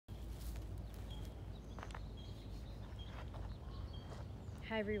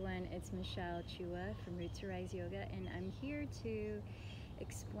Hi everyone, it's Michelle Chua from Roots to Rise Yoga, and I'm here to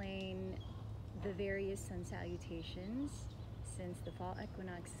explain the various sun salutations since the fall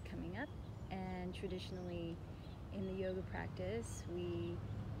equinox is coming up. And traditionally in the yoga practice, we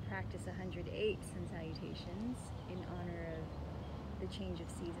practice 108 sun salutations in honor of the change of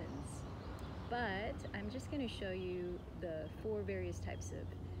seasons. But I'm just going to show you the 4 various types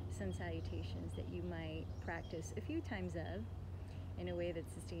of sun salutations that you might practice a few times of in a way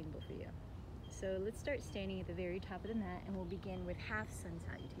that's sustainable for you. So let's start standing at the very top of the mat, and we'll begin with half sun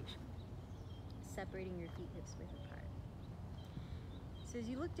salutation, separating your feet hips width apart. So as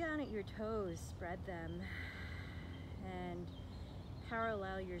you look down at your toes, spread them and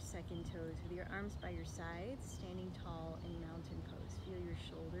parallel your second toes with your arms by your sides, standing tall in mountain pose. Feel your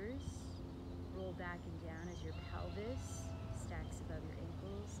shoulders roll back and down as your pelvis stacks above your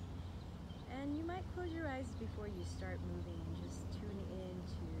ankles. And you might close your eyes before you start moving and just tune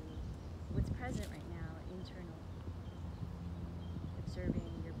into what's present right now internally.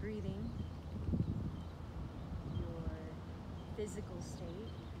 Observing your breathing, your physical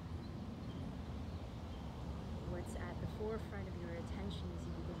state, what's at the forefront of your attention as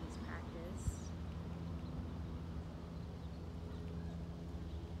you begin this practice.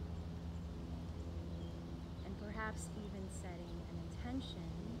 And perhaps even setting an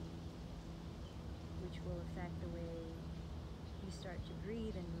intention which will affect the way you start to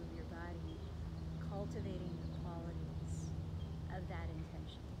breathe and move your body, cultivating the qualities of that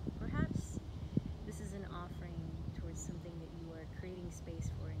intention. Perhaps this is an offering towards something that you are creating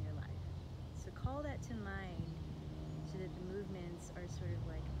space for in your life. So call that to mind so that the movements are sort of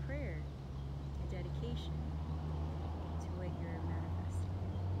like a prayer, a dedication to what you're manifesting.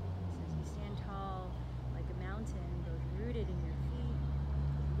 So as you stand tall like a mountain, both rooted in your feet,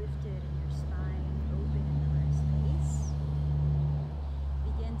 lifted in your spine, open in the heart space,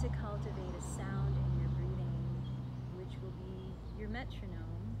 begin to cultivate a sound in your breathing, which will be your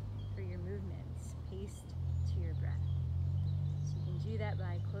metronome for your movements, paced to your breath. So you can do that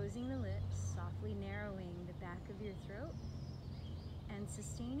by closing the lips, softly narrowing the back of your throat, and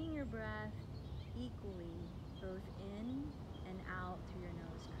sustaining your breath equally, both in and out through your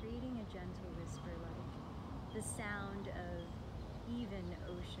nose, creating a gentle whisper like the sound of even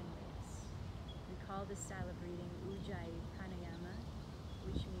ocean waves. We call this style of breathing Ujjayi Pranayama,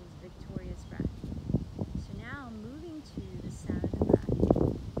 which means victorious breath. So now moving to the sound of the breath.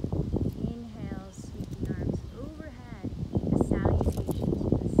 Inhale, sweep the arms overhead, a salutation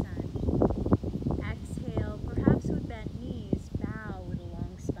to the sun. Exhale, perhaps with bent knees, bow with a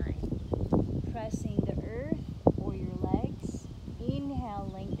long spine. Pressing the earth or your legs.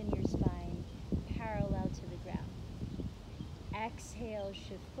 Inhale, lengthen your spine, parallel to the ground. Exhale,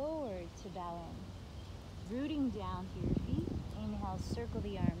 shift forward to bow in. Rooting down through your feet. Inhale, circle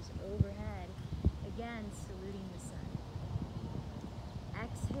the arms overhead. Again, saluting the sun.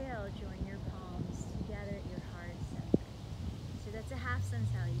 Exhale, join your palms together at your heart center. So that's a half sun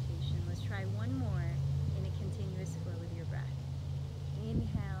salutation. Let's try one more in a continuous flow with your breath.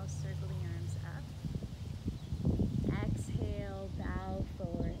 Inhale, circle the arms up. Exhale, bow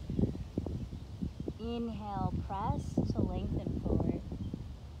forward. Inhale, press to lengthen forward.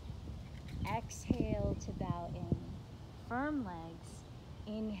 Exhale to bow in. Firm legs.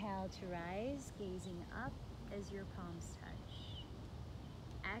 Inhale to rise, gazing up as your palms touch.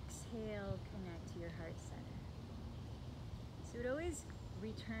 Exhale, connect to your heart center. So it always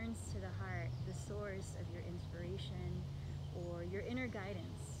returns to the heart, the source of your inspiration or your inner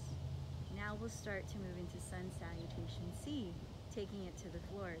guidance. Now we'll start to move into Sun Salutation C, taking it to the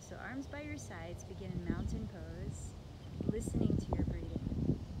floor. So arms by your sides, begin in mountain pose, listening to your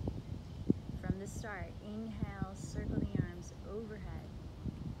breathing. From the start, inhale, circle the arms overhead.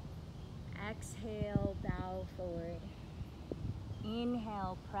 Exhale, bow forward.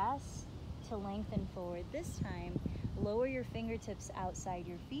 Inhale, press to lengthen forward. This time, lower your fingertips outside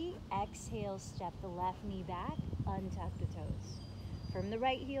your feet. Exhale, step the left knee back, untuck the toes. From the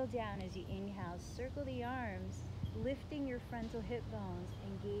right heel down as you inhale, circle the arms, lifting your frontal hip bones,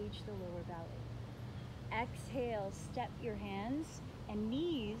 engage the lower belly. Exhale, step your hands and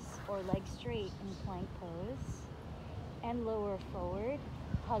knees or legs straight in plank pose, and lower forward.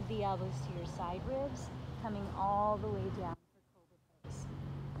 Hug the elbows to your side ribs, coming all the way down for cobra pose.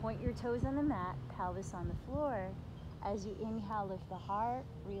 Point your toes on the mat, pelvis on the floor. As you inhale, lift the heart,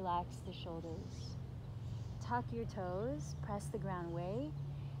 relax the shoulders. Tuck your toes, press the ground away,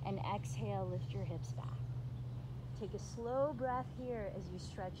 and exhale, lift your hips back. Take a slow breath here as you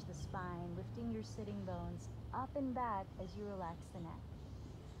stretch the spine, lifting your sitting bones up and back as you relax the neck.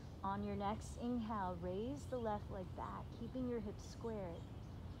 On your next inhale, raise the left leg back, keeping your hips squared.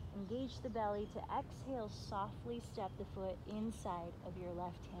 Engage the belly to exhale, softly step the foot inside of your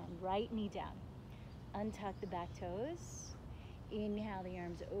left hand, right knee down. Untuck the back toes. Inhale the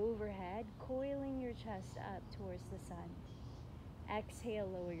arms overhead, coiling your chest up towards the sun. Exhale,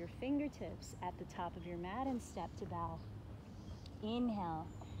 lower your fingertips at the top of your mat and step to bow. Inhale,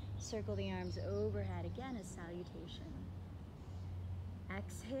 circle the arms overhead, again a salutation.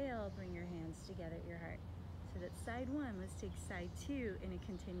 Exhale, bring your hands together at your heart. So that's side one. Let's take side two in a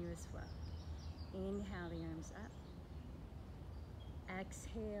continuous flow. Inhale the arms up.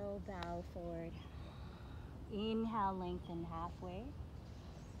 Exhale, bow forward. Inhale, lengthen halfway.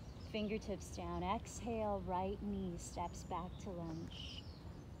 Fingertips down. Exhale, right knee steps back to lunge.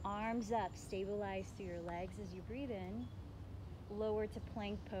 Arms up, stabilize through your legs as you breathe in. Lower to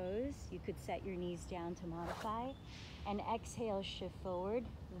plank pose. You could set your knees down to modify. And exhale, shift forward,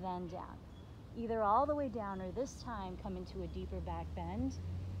 then down. Either all the way down or this time come into a deeper back bend.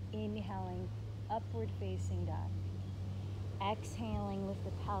 Inhaling, upward facing dog. Exhaling, lift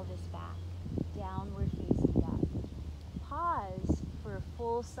the pelvis back. Downward facing dog. Pause for a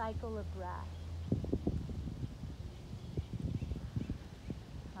full cycle of breath.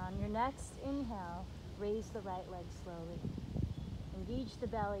 On your next inhale, raise the right leg slowly. Engage the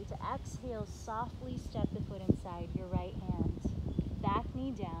belly to exhale, softly step the foot inside your right hand. Back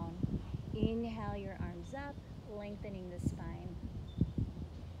knee down. Inhale your arms up, lengthening the spine.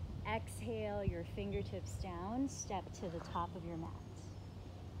 Exhale your fingertips down, step to the top of your mat.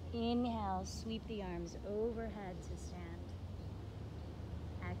 Inhale, sweep the arms overhead to stand.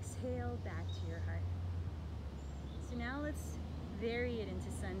 Exhale, back to your heart. So now let's vary it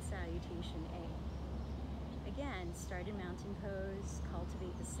into Sun Salutation A. Again, start in mountain pose,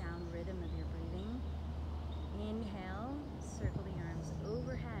 cultivate the sound rhythm of your breathing. Inhale, circle the arms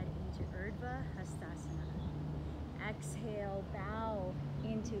overhead into Urdhva Hastasana. Exhale, bow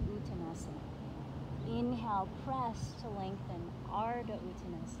into Uttanasana. Inhale, press to lengthen Ardha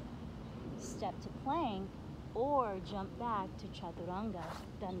Uttanasana. Step to plank or jump back to Chaturanga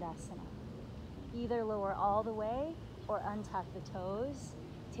Dandasana. Either lower all the way or untuck the toes,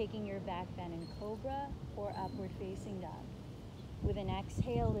 taking your back bend in Cobra or upward facing dog. With an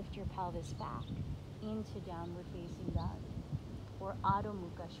exhale, lift your pelvis back into downward facing dog or Adho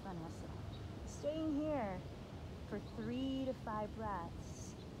Mukha Svanasana. Staying here for 3 to 5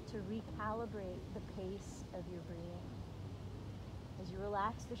 breaths to recalibrate the pace of your breathing. As you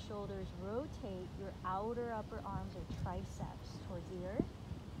relax the shoulders, rotate your outer upper arms or triceps towards the earth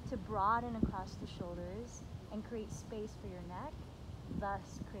to broaden across the shoulders and create space for your neck,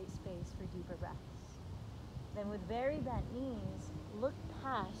 thus create space for deeper breaths. Then with very bent knees, look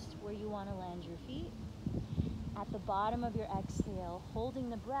past where you want to land your feet. At the bottom of your exhale, holding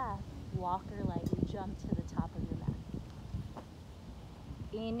the breath, walk or lightly jump to the top of your mat.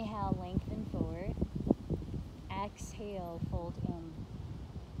 Inhale, lengthen forward. Exhale, fold in.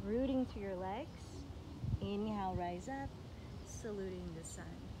 Rooting through your legs. Inhale, rise up, saluting the sun.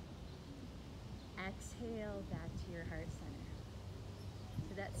 Exhale, back to your heart center.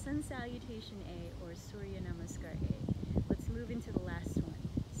 So that's Sun Salutation A or Surya Namaskar A. Let's move into the last one,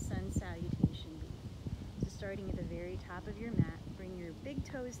 Sun Salutation B. So starting at the very top of your mat, bring your big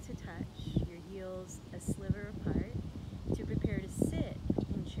toes to touch, your heels a sliver apart to prepare to sit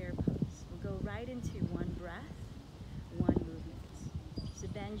in chair pose. We'll go right into one breath, one movement. So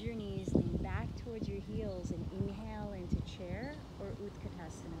bend your knees, lean back towards your heels and inhale into chair or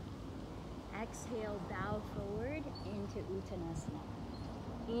Utkatasana. Exhale, bow forward into Uttanasana.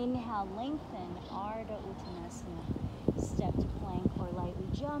 Inhale, lengthen Ardha Uttanasana. Step to plank or lightly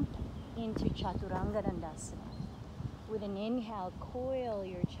jump into Chaturanga Dandasana. With an inhale, coil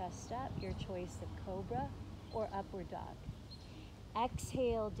your chest up, your choice of Cobra or Upward Dog.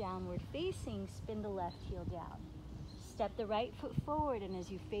 Exhale, downward facing, spin the left heel down. Step the right foot forward, and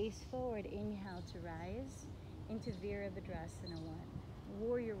as you face forward, inhale to rise into Virabhadrasana 1,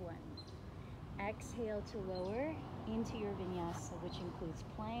 Warrior 1. Exhale to lower into your vinyasa, which includes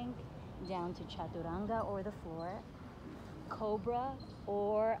plank, down to Chaturanga or the floor, Cobra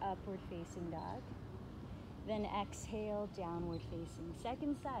or upward facing dog. Then exhale, downward facing.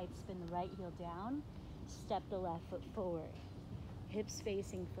 Second side, spin the right heel down, step the left foot forward. Hips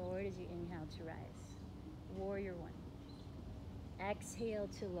facing forward as you inhale to rise. Warrior 1. Exhale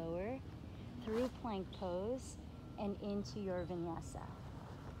to lower through plank pose and into your vinyasa.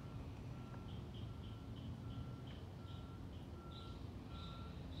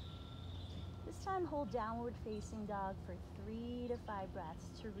 This time hold downward facing dog for 3 to 5 breaths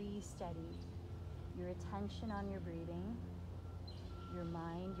to re-steady your attention on your breathing, your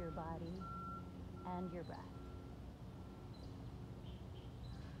mind, your body, and your breath.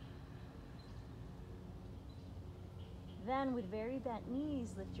 Then with very bent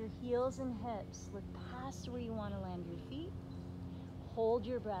knees, lift your heels and hips. Look past where you want to land your feet. Hold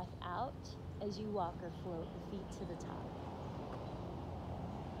your breath out as you walk or float the feet to the top.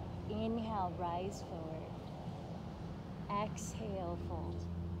 Inhale, rise forward. Exhale, fold.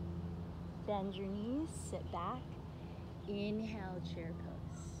 Bend your knees, sit back. Inhale, chair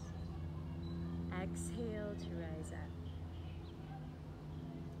pose. Exhale to rise up.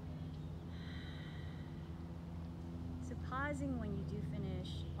 So pausing when you do finish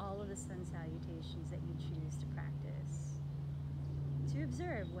all of the sun salutations that you choose to practice. To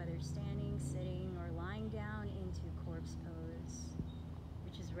observe whether standing, sitting, or lying down into corpse pose,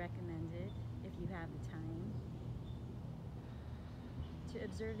 which is recommended if you have the time. To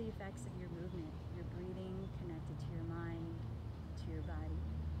observe the effects of your movement, your breathing connected to your mind, to your body.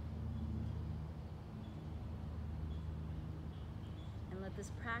 And let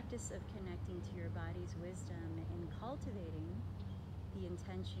this practice of connecting to your body's wisdom and cultivating the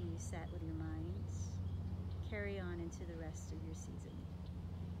intention you set with your minds carry on into the rest of your season.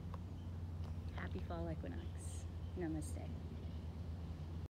 Happy Fall Equinox. Namaste.